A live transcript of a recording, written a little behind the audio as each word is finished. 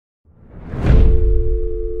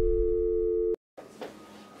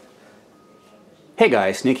Hey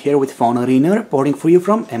guys, Nick here with Phone Arena, reporting for you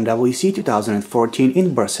from MWC 2014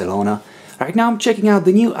 in Barcelona. Right now I'm checking out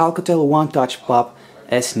the new Alcatel OneTouch POP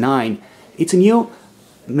S9. It's a new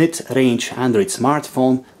mid-range Android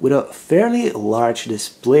smartphone with a fairly large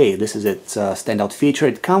display. This is its standout feature.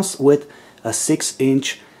 It comes with a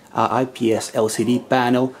 6-inch IPS LCD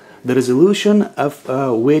panel, the resolution of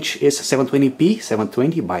which is 720p,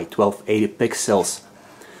 720 by 1280 pixels.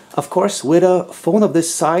 Of course, with a phone of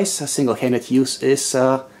this size, a single-handed use is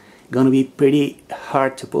gonna be pretty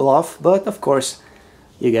hard to pull off, but of course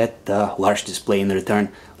you get a large display in return.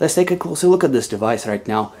 Let's take a closer look at this device right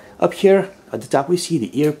now. Up here at the top we see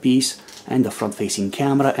the earpiece and the front-facing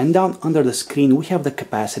camera, and down under the screen we have the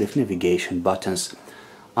capacitive navigation buttons.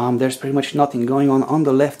 There's pretty much nothing going on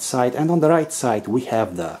the left side, and on the right side we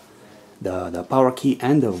have the power key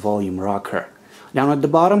and the volume rocker. Down at the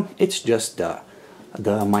bottom it's just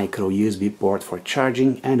the micro USB port for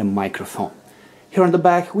charging and a microphone. Here on the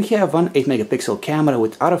back we have an 8 megapixel camera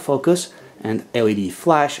with autofocus and LED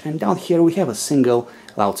flash, and down here we have a single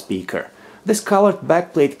loudspeaker. This colored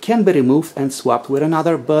backplate can be removed and swapped with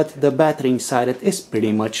another, but the battery inside it is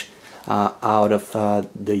pretty much out of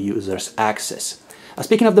the user's access.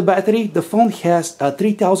 Speaking of the battery, the phone has a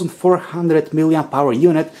 3400 mAh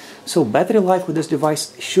unit, so battery life with this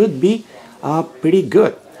device should be pretty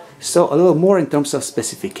good. So a little more in terms of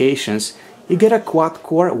specifications. You get a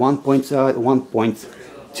quad-core 1.2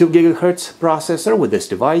 GHz processor with this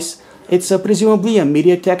device. It's presumably a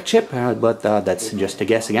MediaTek chip, but that's just a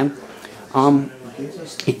guess again.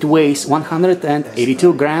 It weighs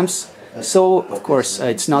 182 grams, so of course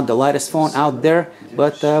it's not the lightest phone out there,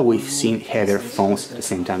 but we've seen heavier phones at the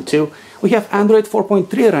same time too. We have Android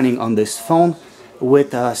 4.3 running on this phone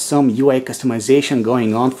with some UI customization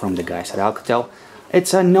going on from the guys at Alcatel.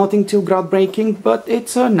 It's nothing too groundbreaking, but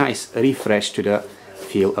it's a nice refresh to the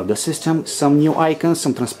feel of the system. Some new icons,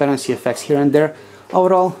 some transparency effects here and there.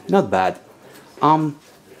 Overall, not bad.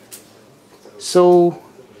 So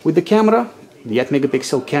with the camera, the 8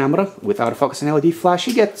 megapixel camera with autofocus and LED flash,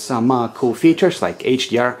 you get some cool features like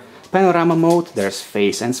HDR, panorama mode, there's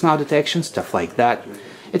face and smile detection, stuff like that.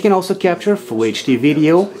 It can also capture Full HD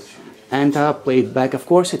video and play it back. Of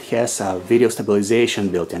course, it has video stabilization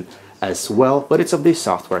built in as well, but it's of the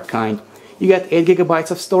software kind. You get 8 GB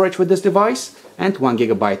of storage with this device and 1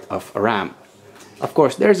 GB of RAM. Of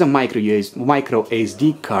course, there's a micro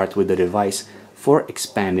SD card with the device for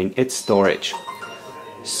expanding its storage.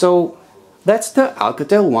 So that's the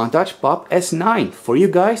Alcatel OneTouch POP S9. For you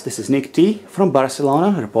guys, this is Nick T from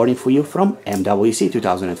Barcelona, reporting for you from MWC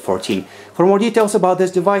 2014. For more details about this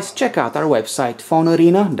device, check out our website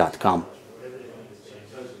phonearena.com.